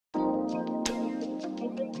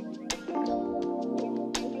What's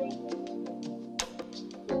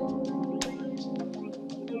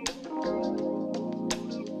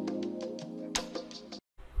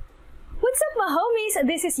up, my homies?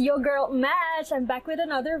 This is your girl Mahj. I'm back with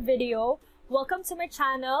another video. Welcome to my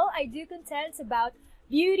channel. I do contents about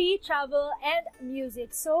beauty, travel, and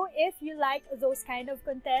music. So if you like those kind of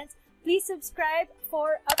contents, please subscribe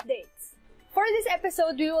for updates. For this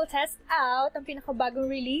episode, we will test out ang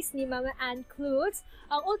pinakabagong release ni Mama Anne Clutz,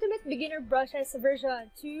 ang Ultimate Beginner Brushes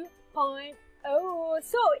version 2.0.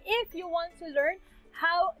 So if you want to learn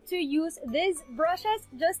how to use these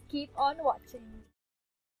brushes, just keep on watching.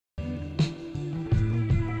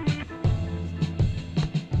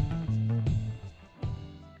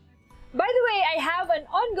 By the way, I have an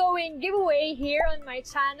ongoing giveaway here on my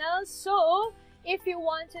channel. So, if you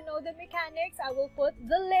want to know the mechanics, I will put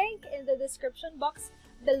the link in the description box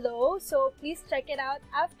below. So, please check it out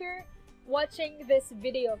after watching this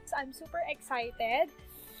video. So, I'm super excited.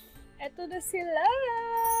 Eto na sila!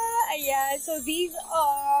 Ayan. So, these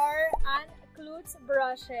are Anne Clutz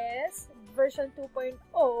brushes, version 2.0.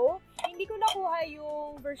 Hindi ko nakuha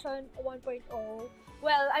yung version 1.0.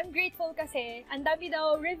 Well, I'm grateful kasi ang dami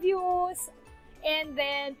daw reviews and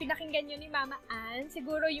then pinakinggan nyo ni Mama Anne.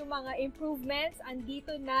 Siguro yung mga improvements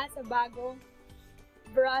andito na sa bagong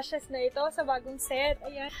brushes na ito, sa bagong set.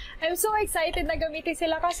 Ayan. I'm so excited na gamitin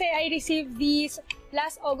sila kasi I received these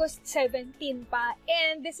last August 17 pa.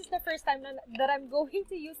 And this is the first time that I'm going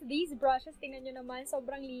to use these brushes. Tingnan nyo naman,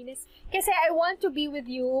 sobrang linis. Kasi I want to be with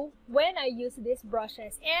you when I use these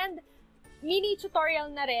brushes. And mini tutorial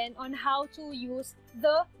na rin on how to use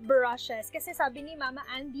the brushes. Kasi sabi ni Mama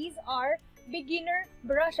Anne, these are beginner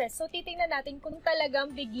brushes. So, titingnan natin kung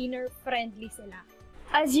talagang beginner-friendly sila.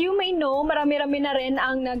 As you may know, marami-rami na rin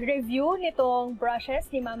ang nag-review nitong brushes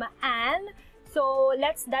ni Mama Anne. So,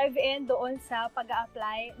 let's dive in doon sa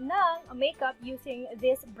pag-a-apply ng makeup using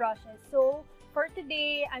these brushes. So, for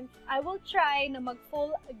today, I will try na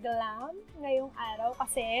mag-full glam ngayong araw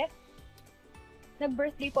kasi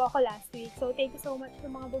nag-birthday po ako last week. So, thank you so much sa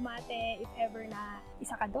mga bumate if ever na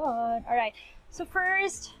isa ka doon. Alright. So,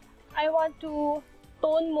 first, I want to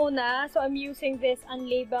tone muna. So, I'm using this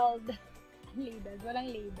unlabeled. Unlabeled?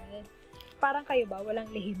 Walang label. Parang kayo ba? Walang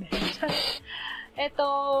label.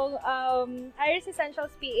 Itong Iris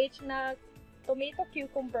Essentials PH na Tomato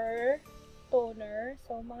Cucumber Toner.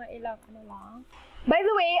 So, mga ilang ano lang. By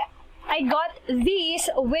the way, I got these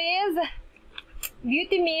with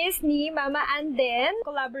Beauty Mist ni Mama Anne din.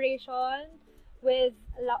 Collaboration with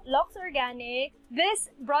Lux Organic. This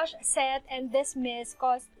brush set and this mist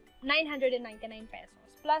cost 999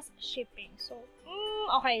 pesos plus shipping. So,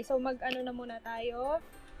 okay. So, mag-ano na muna tayo.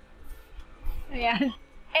 Ayan.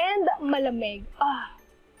 And malamig.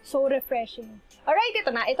 So refreshing. Alright,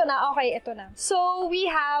 ito na. Ito na. Okay, ito na. So, we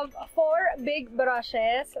have 4 big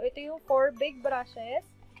brushes. So, ito yung 4 big brushes.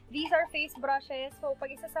 These are face brushes. So,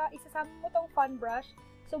 pag isasama mo tong fun brush,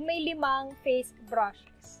 so may 5 face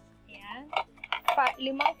brushes. Ayan. 5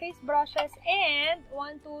 face brushes and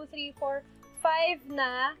 1, 2, 3, 4, 5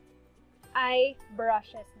 na eye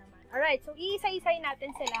brushes naman. Alright, so iisa-isay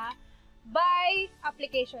natin sila by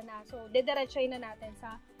application na. So, dediretsoy na natin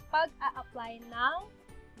sa pag-a-apply ng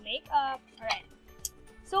makeup. Alright.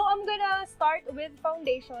 So, I'm gonna start with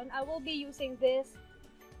foundation. I will be using this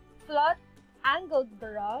flat angled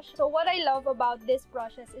brush. So, what I love about these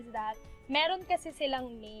brushes is that meron kasi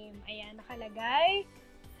silang name. Ayan, nakalagay.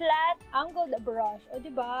 Flat angled brush. O,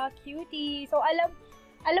 diba? Cutie. So, alam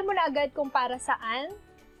mo na agad kung para saan.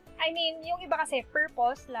 I mean, yung iba kasi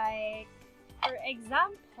purpose, like, for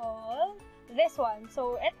example, this one.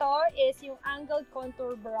 So, ito is yung angled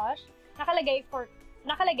contour brush. Nakalagay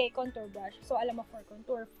contour brush. So, alam mo for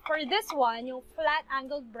contour. For this one, yung flat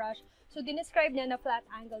angled brush, so, dinescribe niya na flat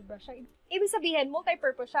angled brush. Ibig sabihin,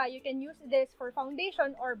 multi-purpose siya. You can use this for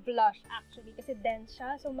foundation or blush, actually. Kasi dense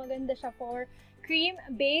siya. So, maganda siya for cream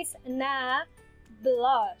base na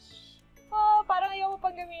blush. Oh, parang ayoko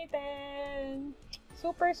pang gamitin.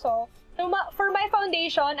 Super soft. So, for my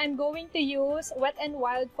foundation, I'm going to use Wet n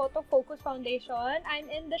Wild Photo Focus Foundation. I'm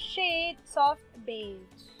in the shade Soft Beige.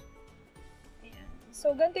 Ayan.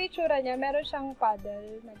 So, ganito yung itsura niya. Meron siyang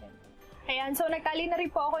paddle na ganito. Ayan, so nagtali na rin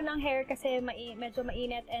po ako ng hair kasi medyo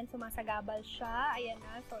mainit and sumasagabal siya. Ayan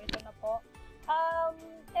na, so ito na po.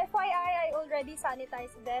 FYI, I already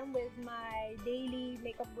sanitized them with my daily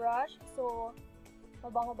makeup brush. So,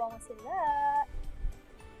 mabango-bango sila.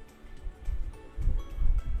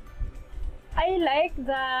 I like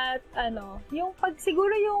that, yung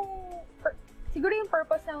siguro yung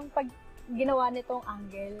purpose ng pag ginawa nitong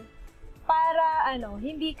angle. Para,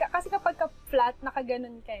 hindi ka, kasi kapag ka-flat,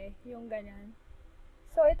 nakaganon ka yung ganyan.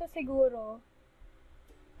 So, ito siguro,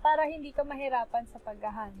 para hindi ka mahirapan sa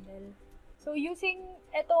pag-handle. So, using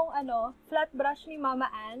itong flat brush ni Mama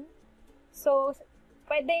Anne, so,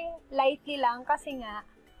 pwedeng lightly lang kasi nga,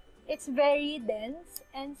 it's very dense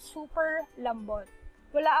and super lambot.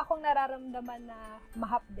 Wala akong nararamdaman na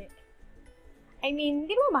mahapde. I mean,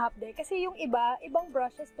 hindi mo mahapde kasi yung ibang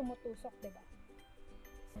brushes tumutusok, diba?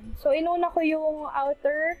 So, inuna ko yung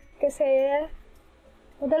outer kasi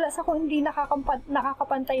madalas ako hindi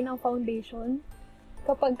nakakapantay ng foundation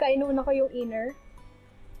kapag inuna ko yung inner.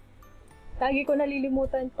 Lagi ko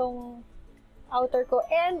nalilimutan tong outer ko.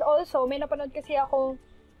 And also, may napanood kasi akong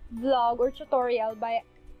vlog or tutorial by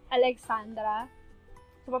Alexandra.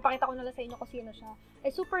 So, papakita ko na lang sa inyo kung sino siya. I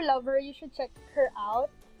super love her. You should check her out.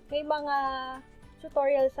 May mga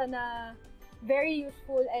tutorials siya na very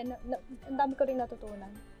useful and ang dami ko rin natutunan.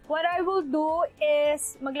 What I will do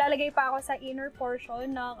is maglalagay pa ako sa inner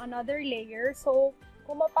portion ng another layer. So,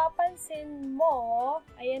 kung mapapansin mo,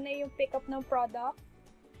 ayan na yung pick up ng product.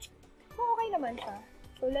 So, okay naman siya.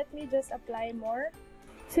 So, let me just apply more.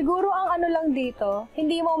 Siguro ang ano lang dito,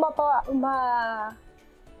 hindi mo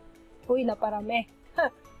Uy, naparami.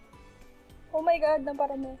 Oh my God,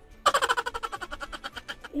 naparami.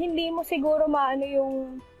 Hindi mo siguro maano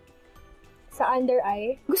yung sa under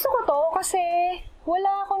eye. Gusto ko to kasi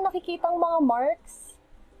wala akong nakikitang mga marks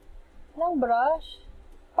ng brush.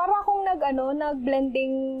 Para akong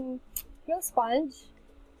nag-blending yung sponge.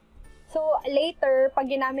 So, later,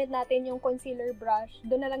 pag ginamit natin yung concealer brush,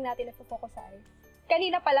 doon na lang natin nag-focus sa eyes.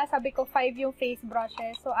 Kanina pala, sabi ko 5 yung face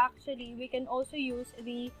brushes. So, actually, we can also use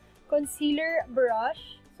the concealer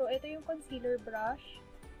brush. So, ito yung concealer brush.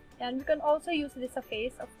 And we can also use this sa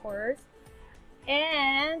face, of course.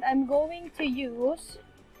 And, I'm going to use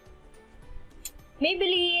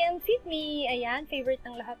Maybelline Fit Me. Ayan, favorite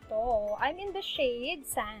ng lahat to. I'm in the shade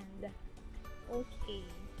Sand. Okay.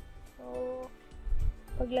 So,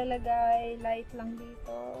 paglalagay, light lang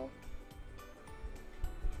dito.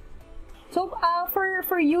 So,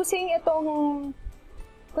 for using itong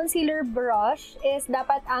concealer brush is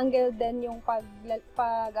dapat angle din yung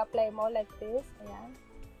pag-apply mo like this. Ayan.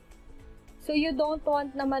 So, you don't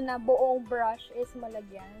want naman na buong brush is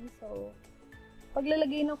malagyan. So,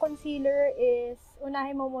 paglalagay ng concealer is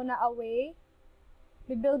unahin mo muna away.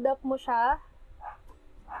 Bi-build up mo siya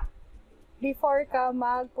before ka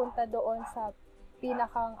magpunta doon sa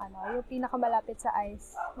yung pinakamalapit sa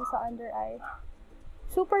eyes, yung sa under eye.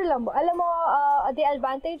 Super lambot. Alam mo, the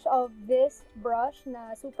advantage of this brush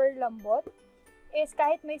na super lambot is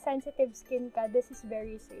kahit may sensitive skin ka, this is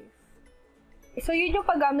very safe. So, yun yung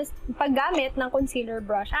paggamit ng concealer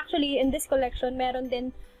brush. Actually, in this collection, meron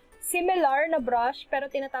din similar na brush, pero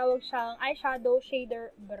tinatawag siyang eyeshadow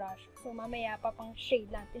shader brush. So, mamaya pa pang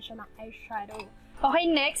shade natin siya ng eyeshadow. Okay,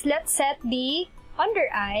 next, let's set the under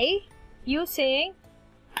eye using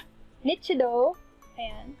Nichido.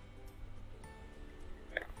 Ayan.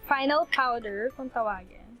 Final powder, kung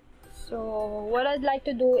tawagin. So, what I'd like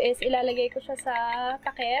to do is ilalagay ko siya sa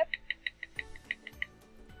takip.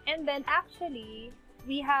 And then, actually,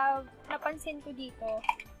 we have, napansin ko dito,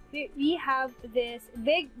 we have this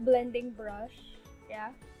big blending brush.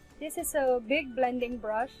 Yeah? This is a big blending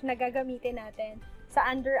brush na gagamitin natin sa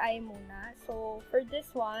under eye muna. So, for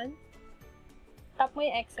this one, tap mo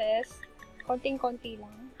yung excess. Konting-konti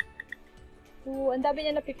lang. So, ang dami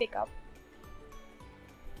niya napipick up.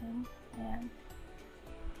 Ayan.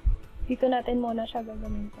 Dito natin muna siya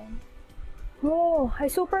gagamitin. Oh, I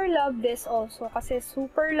super love this also kasi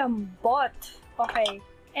super lambot. Okay.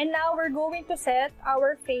 And now, we're going to set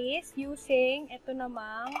our face using ito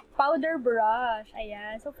namang powder brush.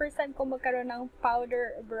 Ayan. So, first time ko magkaroon ng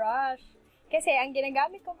powder brush. Kasi, ang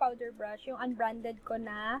ginagamit kong powder brush, yung unbranded ko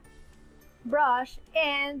na brush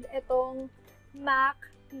and itong MAC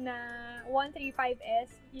na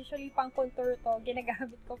 135S. Usually, pang contour to.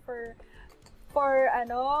 Ginagamit ko for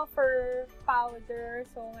powder.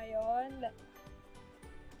 So, ngayon,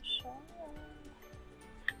 siya.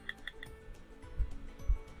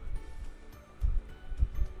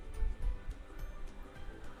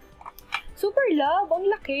 Super love! Ang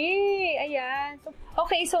laki! Ayan. So,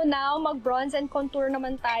 okay, so now, mag-bronze and contour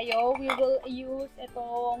naman tayo. We will use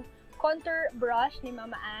itong contour brush ni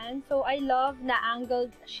Mama Anne. So, I love na angled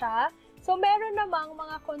siya. So, meron namang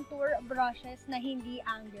mga contour brushes na hindi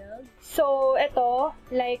angled. So, ito,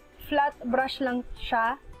 like, flat brush lang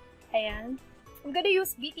siya. Ayan. I'm gonna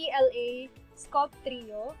use BTLA Sculpt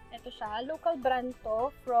Trio. Ito siya. Local brand to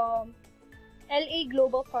from LA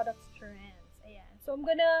Global Products Trends. Ayan. So, I'm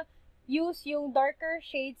gonna use yung darker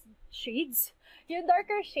shades? Yung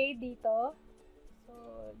darker shade dito. So,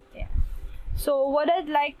 yeah. So, what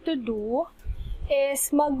I'd like to do is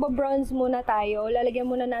magba-bronze muna tayo. Lalagyan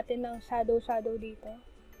muna natin ng shadow dito.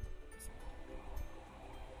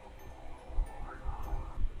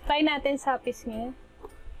 Try natin sa pisngi.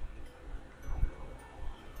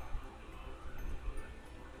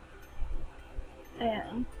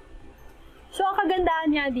 Ayan. So, ang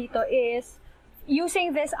kagandahan niya dito is,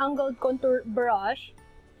 using this angled contour brush,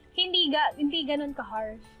 hindi ganun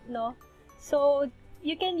ka-harsh, no? So,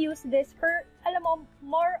 you can use this for, alam mo,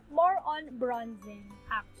 more on bronzing,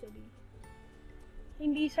 actually.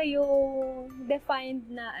 Hindi siya yung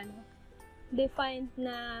defined na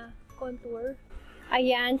contour.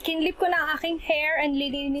 Ayan, kinlip ko na ang aking hair and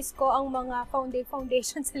lilinis ko ang mga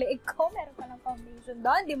foundation sa leeg ko. Meron pa ng foundation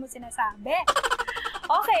doon, hindi mo sinasabi.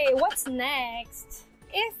 Okay, what's next?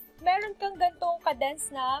 If meron kang gantong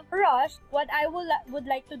cadence na brush, what I would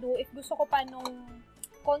like to do, if gusto ko pa nung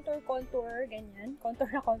contour, ganyan, contour,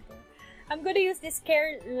 I'm gonna use this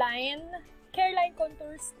care line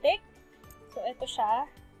contour stick. So, ito siya.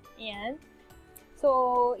 Ayan.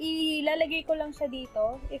 So, ilalagay ko lang siya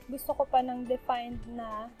dito if gusto ko pa ng defined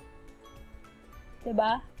na,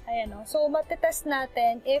 diba? Ayan o. So, matitest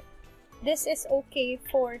natin if this is okay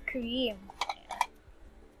for cream.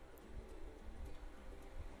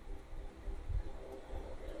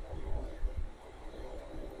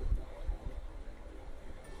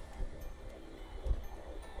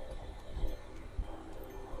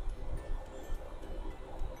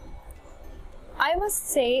 I must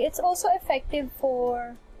say, it's also effective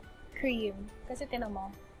for cream. Kasi tinan mo.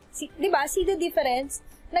 Diba? See the difference?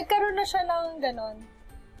 Nagkaroon na siya ng ganon.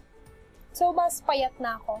 So, mas payat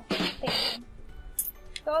na ako. Tingnan.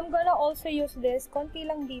 So, I'm gonna also use this. Konti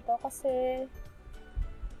lang dito kasi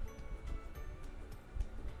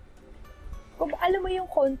kung alam mo yung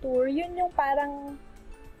contour, yun yung parang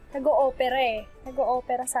nag-o-opera eh.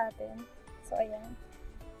 Nag-o-opera sa atin. So, ayan.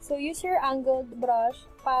 So, use your angled brush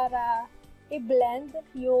para i-blend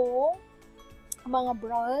yung mga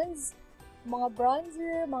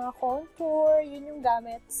bronzer, mga contour, yun yung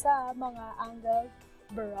gamit sa mga angled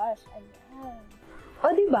brush. Ayan.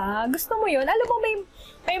 O, diba? Gusto mo yun? Alam mo,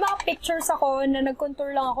 may mga pictures ako na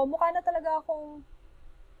nag-contour lang ako. Mukha na talaga akong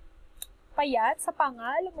payat sa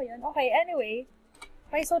panga. Alam mo yun? Okay, anyway.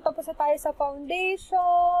 Okay, so tapos na tayo sa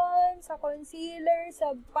foundation, sa concealer,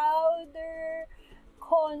 sa powder,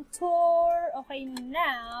 contour. Okay,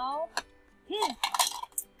 now,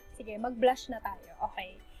 sige, mag-blush na tayo.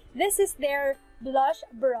 Okay. This is their blush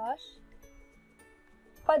brush.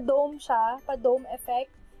 Pa-dome siya, pa-dome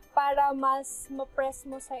effect, para mas ma-press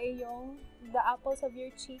mo sa iyong the apples of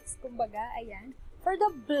your cheeks, kumbaga. Ayan. For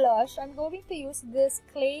the blush, I'm going to use this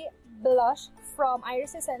clay blush from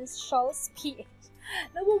Iris Essentials PH.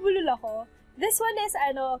 Nabubulol ako. This one is,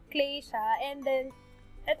 clay siya. And then,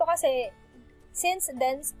 ito kasi, since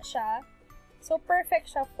dense siya, so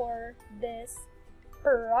perfect siya for this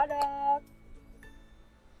product.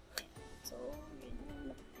 So,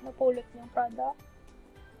 napulot ng product.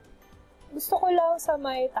 Gusto ko lang sa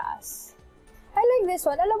may taas. I like this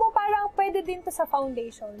one. Alam mo, parang pwede din to sa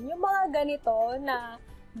foundation. Yung mga ganito na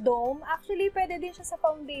dome, actually, pwede din siya sa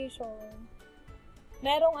foundation.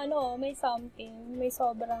 Merong may something, may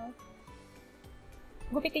sobrang.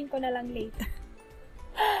 Gupitin ko na lang later.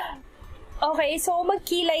 Okay, so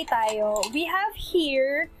magkilay tayo. We have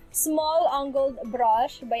here Small Angled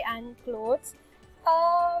Brush by Anne Clutz.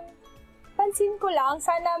 Pansin ko lang,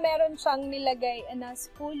 sana meron siyang nilagay na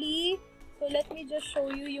spoolie. So, let me just show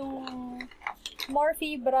you yung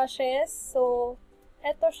Morphe brushes. So,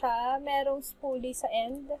 eto siya, merong spoolie sa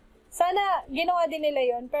end. Sana ginawa din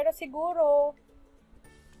nila yon, pero siguro,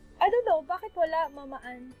 I don't know, bakit wala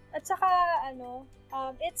mamaan? At saka,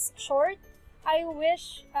 it's short. I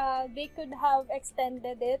wish they could have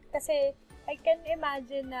extended it kasi I can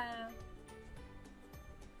imagine na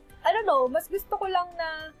I don't know, mas gusto ko lang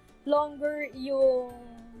na longer yung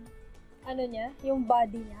yung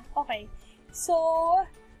body niya. Okay. So,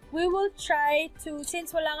 we will try to,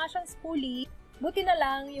 since wala nga siyang spoolie, buti na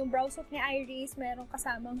lang yung brow soap ni Iris meron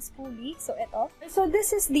kasamang spoolie. So, eto. So,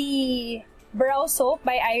 this is the brow soap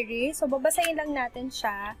by Iris. So, babasahin lang natin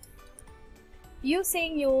siya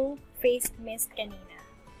using yung face mist kanina.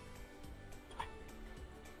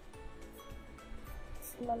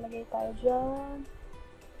 So, lalagay tayo dyan.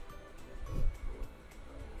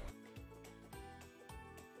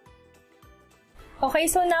 Okay,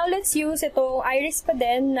 so now let's use itong Iris pa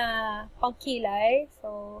din na pangkilay.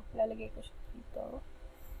 So, lalagay ko siya dito.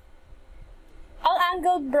 Ang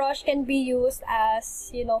angled brush can be used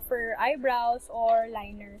as, for eyebrows or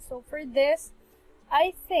liner. So, for this,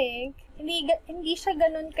 I think, hindi siya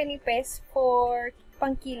ganun kanipis for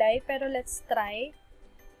pangkilay, pero let's try.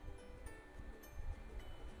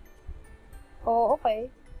 Oh, okay.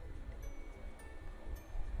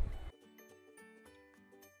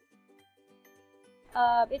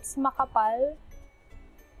 It's makapal.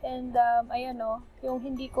 And, ayan o, yung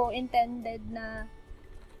hindi ko intended na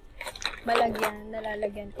malagyan,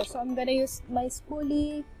 nalalagyan ko. So, I'm gonna use my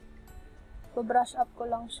spoolie. Brush up ko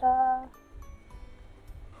lang siya.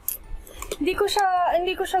 Hindi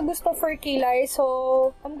ko siya gusto for kilay.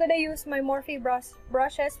 So, I'm gonna use my Morphe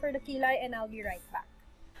brushes for the kilay and I'll be right back.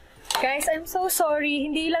 Guys, I'm so sorry.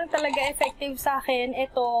 Hindi lang talaga effective sa akin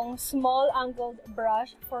itong small angled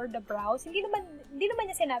brush for the brows. Hindi naman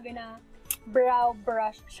niya sinabi na brow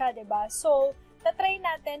brush siya, diba? So, tatry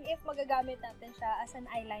natin if magagamit natin siya as an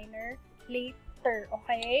eyeliner later,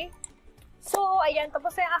 okay? So, ayan,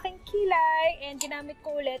 tapos na yung aking kilay and ginamit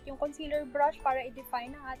ko ulit yung concealer brush para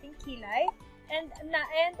i-define ang ating kilay. And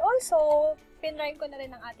also, pinrime ko na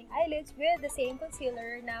rin ang ating eyelids with the same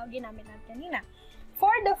concealer na ginamit natin kanina. For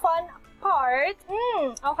the fun part,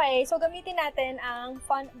 okay, so gamitin natin ang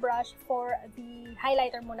fun brush for the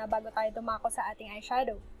highlighter muna bago tayo dumako sa ating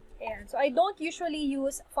eyeshadow. Ayan. So, I don't usually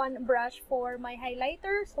use fun brush for my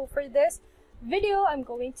highlighter. So, for this video, I'm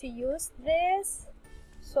going to use this.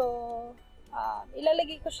 So,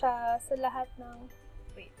 ilalagay ko siya sa lahat ng,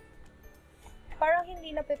 wait, parang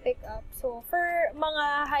hindi na pick up. So, for mga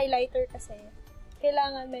highlighter kasi,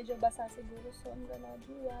 kailangan medyo basa siguro. So, I'm gonna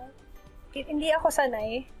do that. Hindi ako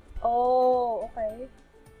sanay. Oh, okay.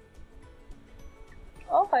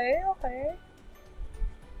 Okay.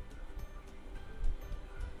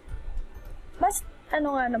 Mas,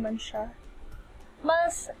 ano nga naman siya,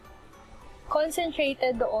 mas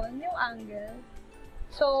concentrated doon yung angle.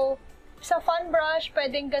 So, sa fun brush,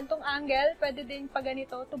 pwedeng gantong angle, pwede din pa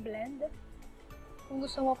ganito to blend. Kung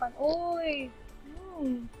gusto mo pa, uy,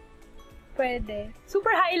 pwede.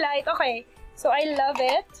 Super highlight, okay. So, I love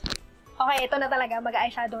it. Okay, ito na talaga,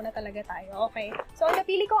 mag-eyeshadow na talaga tayo, okay. So, ang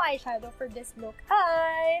napili kong eyeshadow for this look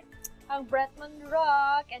ay ang Bretman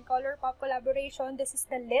Rock and ColourPop collaboration. This is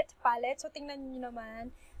the Lit palette. So, tingnan niyo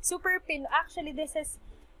naman. Super actually, this is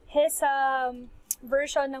his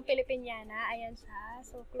version ng Filipiniana. Ayan siya.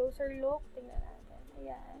 So, closer look. Tingnan natin.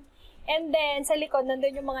 Ayan. And then, sa likod,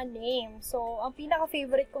 nandun yung mga name. So, ang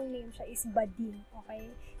pinaka-favorite kong name siya is Bading.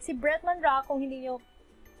 Okay? Si Bretman Rock, kung hindi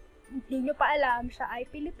nyo pa alam, siya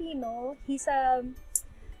ay Pilipino. He's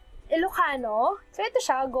Ilocano. So, ito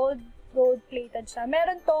siya. Gold-plated siya.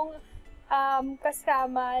 Meron tong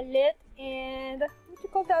kasama, lit, and what you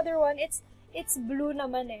call the other one? It's blue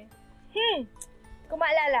naman eh. Kung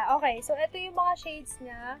maalala. Okay, so ito yung mga shades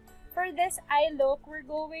niya. For this eye look, we're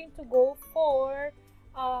going to go for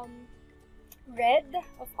red.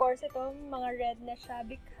 Of course, ito, mga red na siya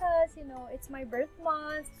because, you know, it's my birth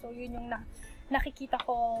month. So, yun yung nakikita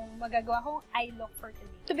kong magagawa kong eye look for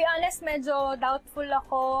today. To be honest, medyo doubtful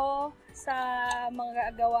ako sa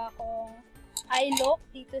mga gawa kong eye look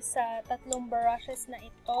dito sa tatlong brushes na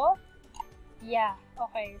ito. Yeah,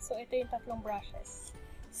 okay. So, ito yung tatlong brushes.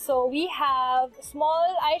 So, we have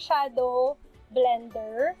small eyeshadow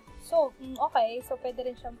blender. So, okay. So, pwede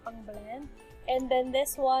rin siyang pang-blend. And then,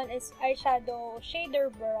 this one is eyeshadow shader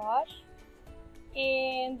brush.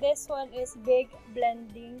 And this one is big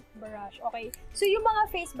blending brush. Okay. So, yung mga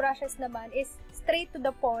face brushes naman is straight to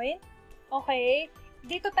the point. Okay.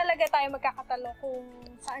 Dito talaga tayo magkakatalo kung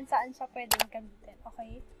saan-saan siya pwedeng gamitin.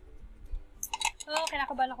 Okay? Oh,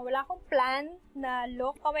 kinakabahan ako. Wala akong plan na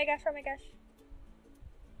look. Oh my gosh, oh my gosh.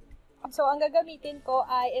 So, ang gagamitin ko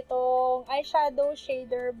ay itong eyeshadow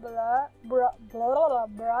shader brush.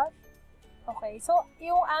 Okay. So,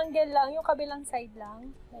 yung angle lang, yung kabilang side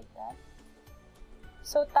lang. Like that.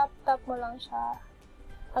 So, tap-tap mo lang siya.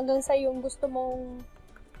 Hanggang sa yung gusto mong...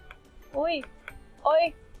 Uy!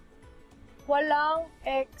 Walang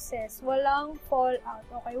excess, walang fallout.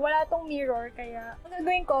 Okay, wala tong mirror, kaya ang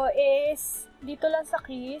gagawin ko is dito lang sa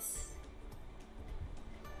crease.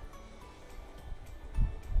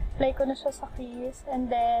 Apply ko na siya sa crease and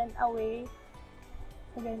then away.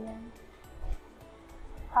 Ganyan.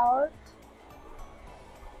 Out.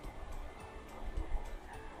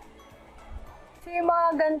 So, yung mga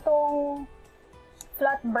gantong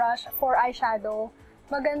flat brush for eyeshadow,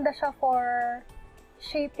 maganda siya for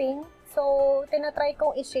shaping. So, tinatry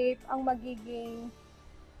kong i-shape ang magiging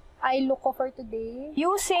eye look ko for today.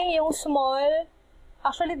 Using yung small,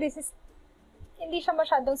 actually this is, hindi siya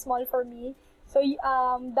masyadong small for me. So,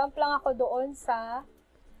 dump lang ako doon sa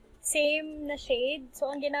same na shade.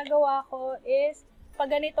 So, ang ginagawa ko is,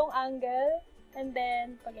 pag ganitong angle, and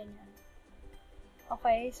then, pag ganyan.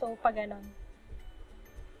 Okay, so, pag ganon.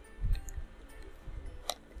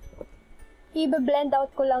 I-blend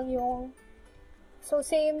out ko lang yung so,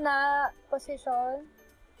 same na position.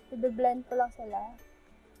 I-blend ko lang sila.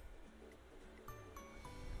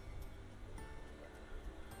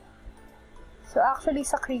 So, actually,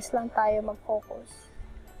 sa crease lang tayo mag-focus.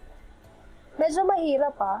 Medyo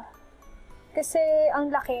mahirap kasi ang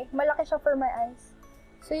laki. Malaki siya for my eyes.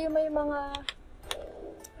 So, yung may mga,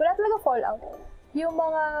 wala talaga fallout. Yung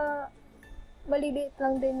mga maliliit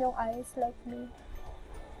lang din yung eyes like me.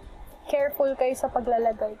 Careful kayo sa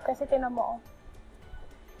paglalagay. Kasi tinan mo,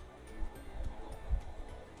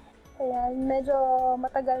 Ayan, medyo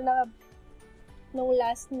matagal na nung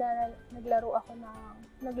last na naglaro ako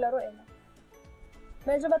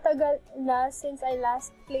Medyo matagal na since I last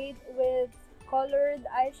played with colored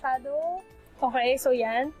eyeshadow. Okay, so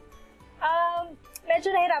yan. Medyo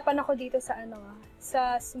nahirapan ako dito sa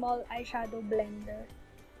sa small eyeshadow blender.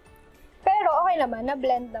 Pero okay naman,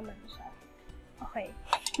 na-blend naman siya. Okay.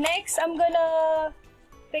 Next, I'm gonna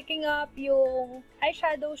picking up yung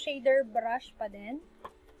eyeshadow shader brush pa din.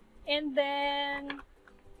 And then,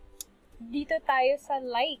 dito tayo sa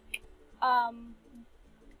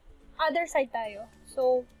other side tayo.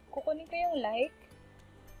 So, kukunin ko yung like.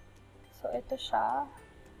 So, ito siya.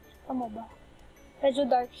 Tama ba? Medyo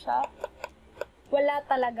dark siya. Wala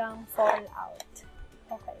talagang fallout.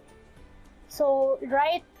 Okay. So,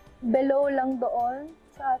 right below lang doon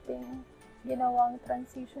sa ating ginawang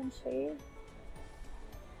transition shade.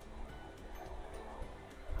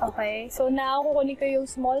 Okay. So, now, kukunin ko yung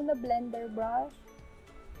small na blender brush.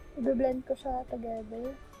 I-blend ko siya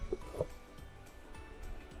together.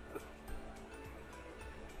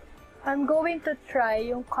 I'm going to try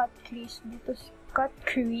yung cut crease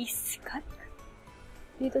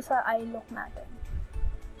dito sa eye look natin.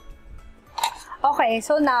 Okay,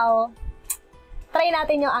 so now, try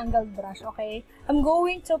natin yung angled brush, okay? I'm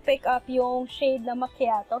going to pick up yung shade na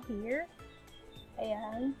macchiato here.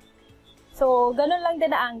 Ayan. So, ganun lang din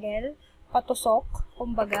na angle. Patusok,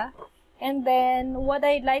 kumbaga. And then, what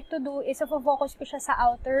I'd like to do is, focus ko siya sa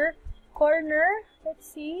outer corner. Let's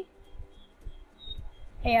see.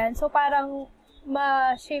 Ayan. So, parang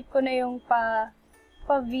ma-shape ko na yung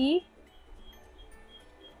pa-V.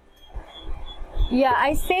 Yeah,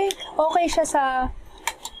 I think okay siya sa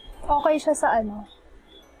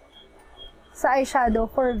sa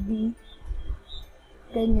eyeshadow for V.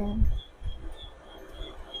 Ganyan.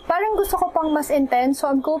 Parang gusto ko pang mas intense,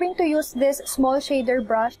 so I'm going to use this small shader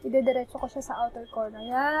brush. Idediretso ko siya sa outer corner.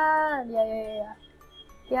 Yan! Yeah.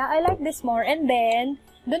 Yeah, I like this more. And then,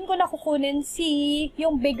 dun ko na kukunin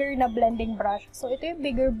yung bigger na blending brush. So, ito yung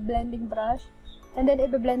bigger blending brush. And then,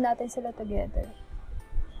 i-blend natin sila together.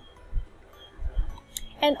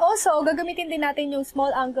 And also, gagamitin din natin yung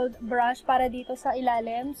small angled brush para dito sa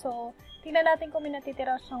ilalim. So, tingnan natin kung may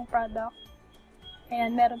natitira siyang product.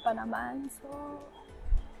 Ayan, meron pa naman. So,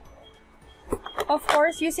 of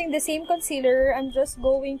course, using the same concealer, I'm just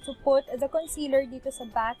going to put the concealer dito sa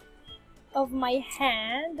back of my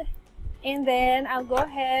hand. And then, I'll go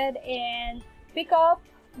ahead and pick up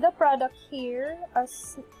the product here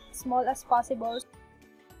as small as possible.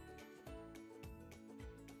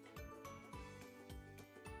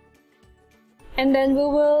 And then, we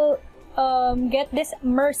will get this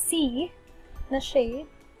Mercy na shade.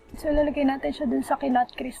 So, lalagay natin siya dun sa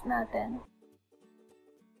kinot crease natin.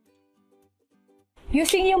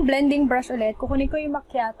 Using yung blending brush ulit, kukunin ko yung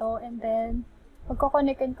macchiato and then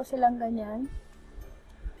magkoconnectin ko silang ganyan.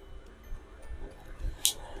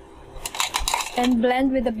 And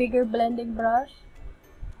blend with the bigger blending brush.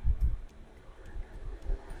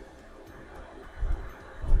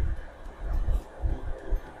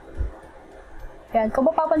 Yan, kung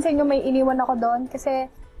mapapansin nyo may iniwan ako doon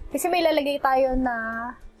kasi may lalagay tayo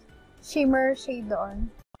na shimmer shade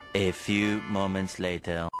doon. A few moments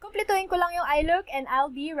later. Kumpletuhin ko lang yung eye look and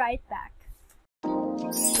I'll be right back.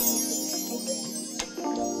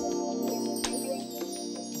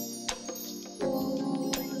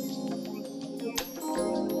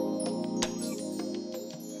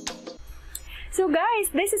 So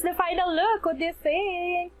guys, this is the final look. What do you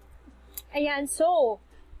think? Ayan, so,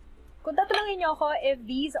 kung tatanungin nyo ako if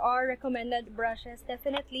these are recommended brushes,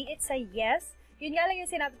 definitely it's a yes. Yun nga lang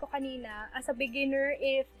yung sinabi ko kanina, as a beginner,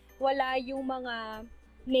 if wala yung mga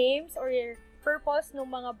names or purpose ng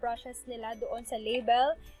mga brushes nila doon sa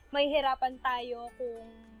label, may hirapan tayo kung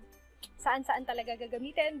saan-saan talaga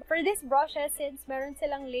gagamitin. For these brushes, since meron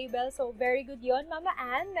silang label, so very good yon, Mama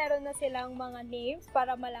Anne, meron na silang mga names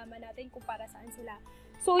para malaman natin kung para saan sila.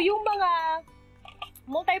 So, yung mga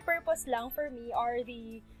multi-purpose lang for me are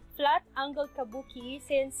the flat angled kabuki,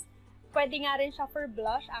 since pwede nga rin siya for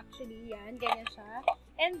blush, actually, yan, ganyan siya.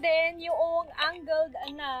 And then, yung angled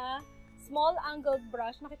na small angled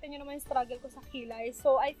brush, nakita nyo naman yung struggle ko sa kilay.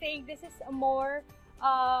 So, I think this is a more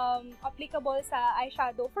applicable sa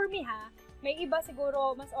eyeshadow. For me ha, may iba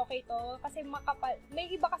siguro mas okay to kasi makapal. May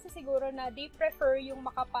iba kasi siguro na they prefer yung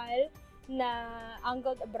makapal na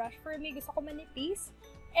angled brush. For me, gusto ko manipis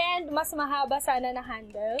and mas mahaba sana na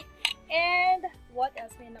handle. And what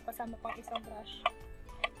else? May napasama pang isang brush.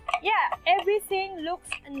 Yeah, everything looks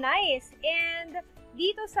nice. And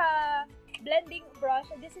dito sa blending brush,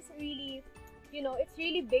 this is really, you know, it's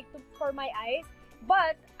really big for my eyes.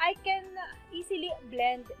 But I can easily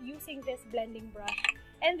blend using this blending brush.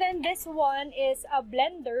 And then this one is a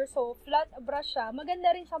blender, so flat brush siya.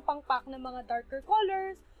 Maganda rin siyang pang-pack ng mga darker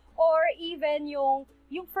colors or even yung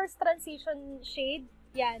first transition shade.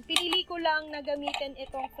 Yan, pinili ko lang na gamitin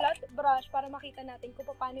itong flat brush para makita natin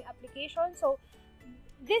kung paano yung application. So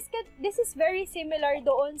this is very similar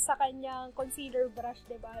doon sa kanyang concealer brush,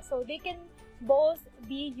 diba? So they can both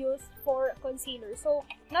be used for concealer. So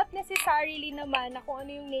not necessarily naman na kung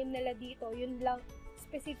ano yung name nila dito, yun lang,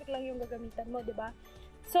 specific lang yung gagamitan mo, diba?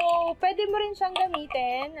 So pwede mo rin siyang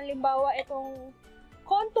gamitin, halimbawa itong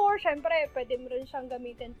contour, syempre pwede mo rin siyang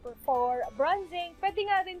gamitin for bronzing. Pwede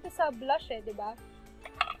nga rin to sa blush diba?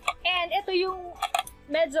 And ito yung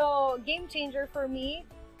medyo game changer for me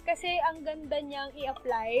kasi ang ganda niyang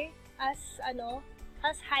i-apply as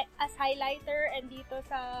as highlighter and dito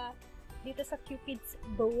sa Cupid's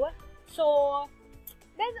bow. So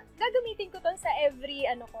then gagamitin ko 'to sa every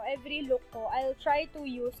look ko. I'll try to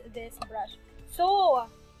use this brush. So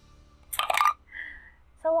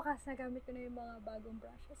sa wakas, nagamit ko na yung mga bagong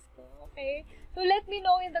brushes ko. Okay? So, let me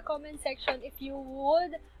know in the comment section if you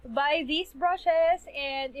would buy these brushes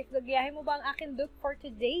and if nagayahin mo ba ang aking look for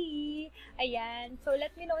today. Ayan. So,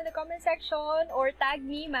 let me know in the comment section or tag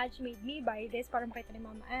me, Mahj made me buy this para makita ni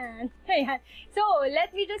Mama Anne. Ayan. So,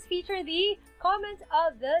 let me just feature the comments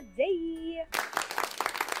of the day.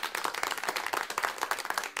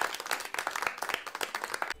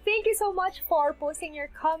 Thank you so much for posting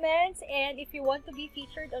your comments, and if you want to be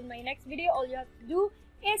featured on my next video, all you have to do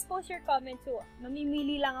is post your comment too.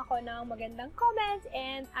 Mamimili lang ako ng magandang comments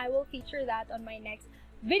and I will feature that on my next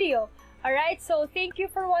video. Alright, so thank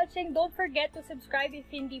you for watching. Don't forget to subscribe if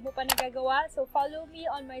hindi mo pa nagagawa. So follow me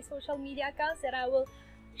on my social media accounts that I will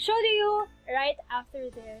show to you right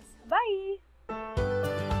after this. Bye!